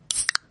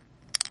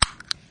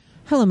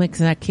Hello,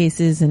 Mix and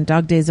Cases and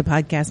Dog Days of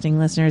Podcasting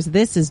listeners.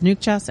 This is Nuke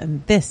Chess,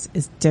 and this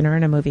is Dinner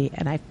and a Movie.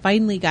 And I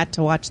finally got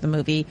to watch the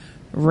movie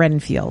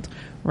Renfield.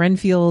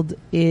 Renfield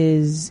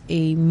is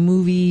a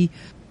movie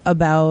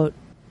about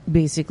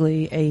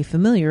basically a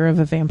familiar of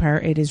a vampire.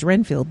 It is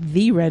Renfield,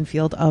 the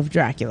Renfield of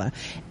Dracula.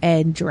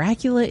 And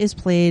Dracula is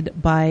played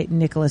by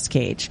Nicolas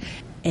Cage.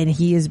 And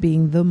he is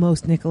being the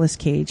most Nicolas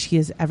Cage he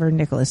has ever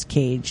Nicolas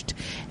Caged.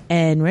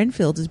 And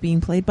Renfield is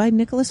being played by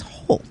Nicholas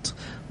Hoult,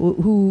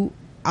 who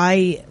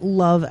I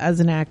love as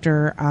an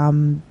actor.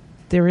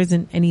 There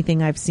isn't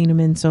anything I've seen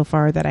him in so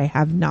far that I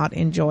have not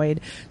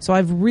enjoyed. So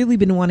I've really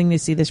been wanting to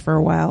see this for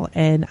a while.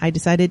 And I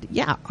decided,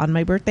 on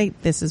my birthday,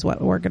 this is what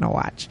we're going to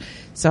watch.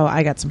 So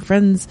I got some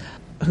friends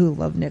who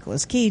love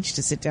Nicolas Cage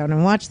to sit down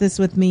and watch this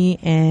with me.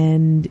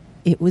 And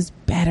it was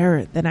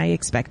better than I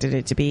expected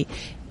it to be.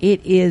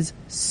 It is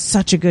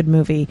such a good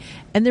movie.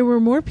 And there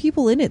were more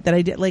people in it that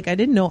I did. Like, I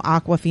didn't know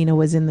Awkwafina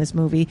was in this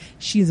movie.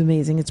 She's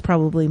amazing. It's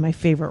probably my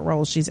favorite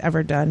role she's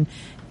ever done.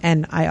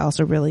 And I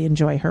also really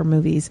enjoy her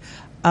movies.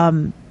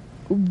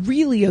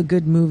 Really a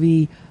good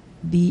movie.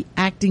 The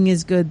acting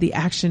is good. The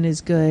action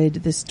is good.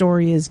 The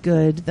story is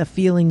good. The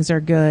feelings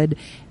are good.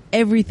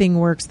 Everything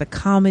works. The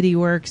comedy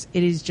works.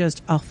 It is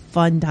just a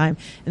fun time.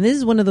 And this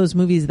is one of those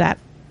movies that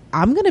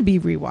I'm going to be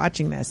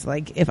rewatching this.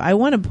 Like, if I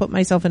want to put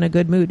myself in a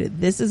good mood,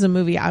 this is a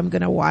movie I'm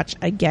going to watch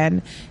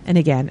again and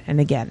again and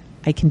again.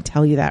 I can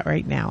tell you that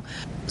right now.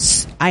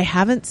 I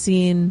haven't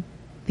seen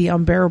The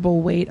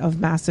Unbearable Weight of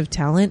Massive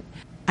Talent.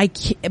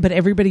 But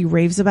everybody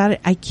raves about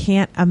it. I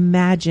can't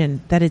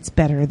imagine that it's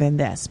better than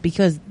this,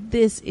 because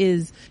this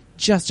is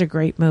just a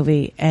great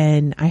movie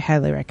and I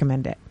highly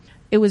recommend it.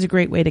 It was a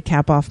great way to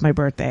cap off my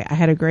birthday. I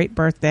had a great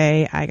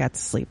birthday. I got to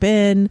sleep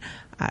in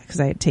because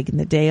I had taken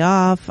the day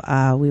off.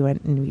 We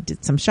went and we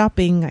did some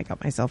shopping. I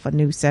got myself a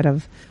new set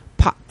of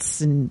pots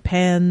and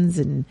pans,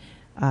 and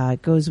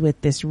it goes with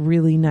this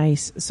really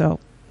nice. So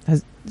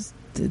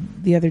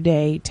the other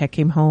day, Tech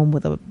came home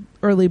with a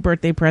early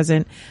birthday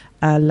present,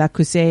 La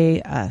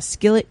Cousse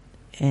skillet,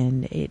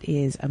 and it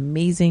is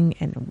amazing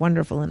and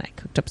wonderful, and I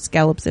cooked up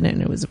scallops in it,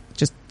 and it was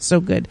just so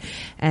good.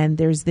 And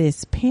there's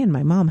this pan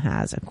my mom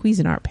has, a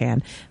Cuisinart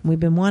pan, and we've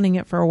been wanting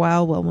it for a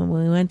while. Well, when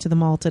we went to the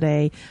mall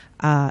today,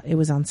 it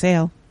was on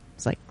sale.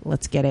 It's like,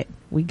 let's get it.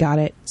 We got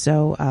it.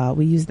 So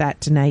we used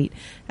that tonight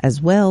as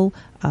well,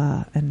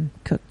 and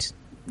cooked,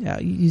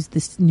 used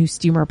this new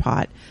steamer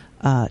pot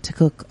to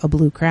cook a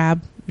blue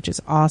crab, which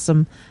is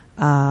awesome.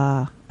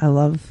 I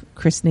love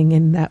christening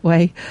in that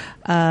way.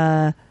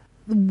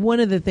 One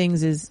of the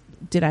things is,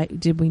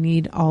 did we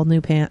need all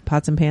new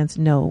pots and pans?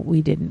 No,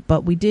 we didn't.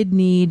 But we did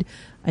need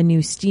a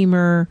new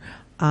steamer.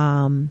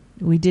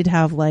 We did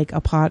have like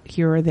a pot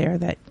here or there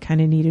that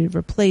kind of needed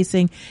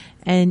replacing.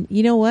 And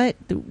you know what?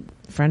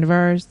 A friend of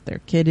ours,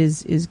 their kid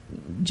is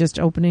just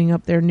opening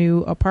up their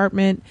new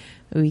apartment.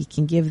 We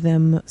can give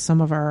them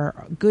some of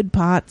our good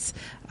pots.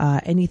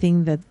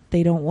 Anything that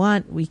they don't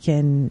want, we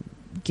can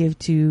give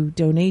to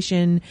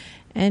donation.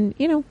 And,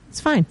 it's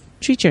fine.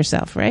 Treat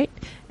yourself, right?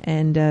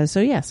 And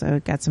so I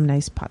got some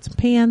nice pots and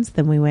pans.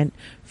 Then we went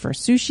for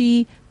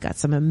sushi, got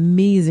some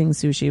amazing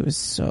sushi. It was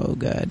so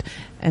good.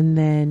 And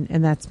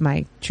that's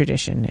my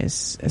tradition,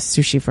 is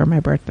sushi for my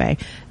birthday.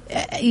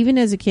 Even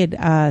as a kid,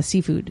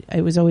 seafood.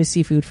 It was always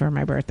seafood for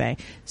my birthday.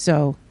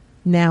 So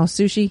now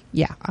sushi,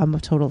 I'm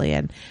totally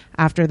in.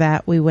 After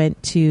that, we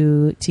went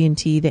to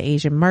T&T, the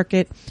Asian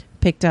market,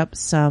 picked up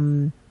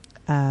some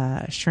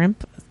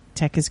shrimp.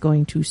 Tech is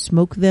going to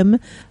smoke them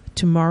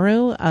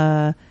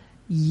tomorrow.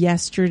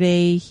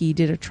 Yesterday he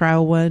did a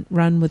trial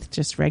run with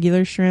just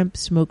regular shrimp,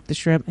 smoked the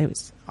shrimp. It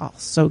was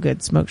so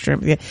good. Smoked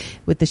shrimp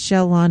with the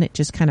shell on it,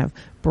 just kind of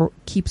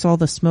keeps all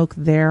the smoke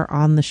there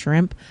on the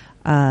shrimp.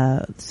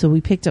 So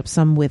we picked up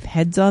some with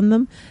heads on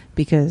them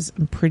because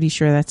I'm pretty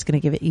sure that's going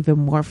to give it even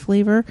more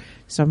flavor.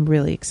 So I'm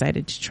really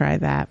excited to try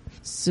that.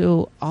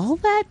 So all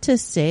that to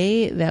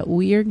say that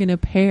we are going to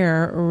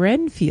pair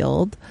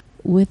Renfield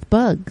with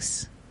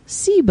bugs.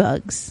 Sea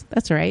bugs.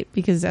 That's right,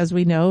 because as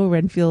we know,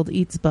 Renfield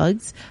eats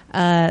bugs.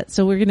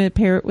 So we're going to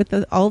pair it with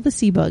all the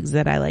sea bugs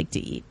that I like to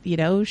eat.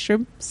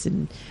 Shrimps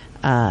and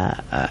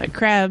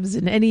crabs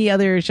and any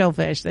other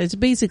shellfish. It's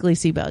basically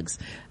sea bugs.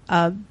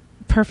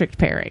 Perfect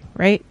pairing,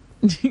 right?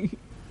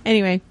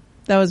 Anyway,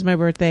 that was my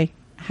birthday.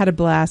 Had a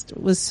blast.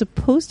 Was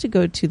supposed to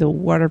go to the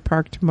water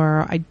park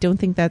tomorrow. I don't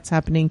think that's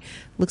happening.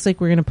 Looks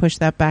like we're going to push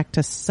that back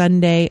to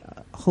Sunday.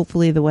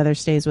 Hopefully the weather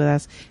stays with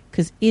us,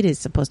 because it is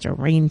supposed to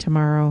rain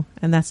tomorrow,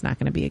 and that's not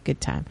going to be a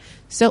good time.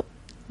 So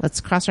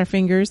let's cross our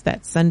fingers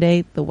that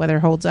Sunday the weather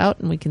holds out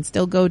and we can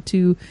still go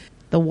to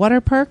the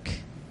water park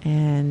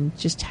and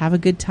just have a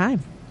good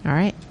time. All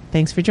right.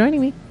 Thanks for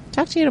joining me.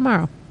 Talk to you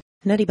tomorrow.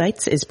 Nutty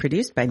Bites is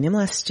produced by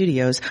Nimlas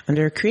Studios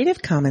under a Creative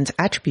Commons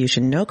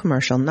Attribution No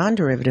Commercial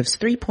Non-Derivatives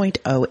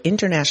 3.0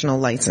 International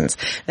License.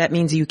 That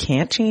means you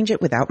can't change it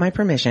without my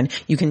permission.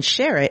 You can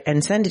share it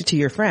and send it to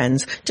your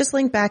friends. Just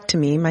link back to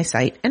me, my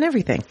site, and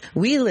everything.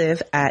 We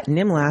live at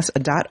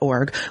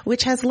nimlas.org,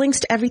 which has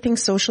links to everything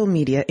social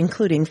media,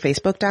 including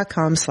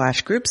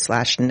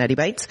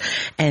facebook.com/group/nuttybites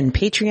and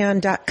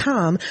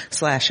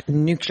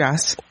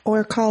patreon.com/nukejoss,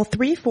 or call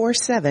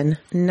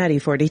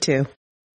 347-NUTTY42.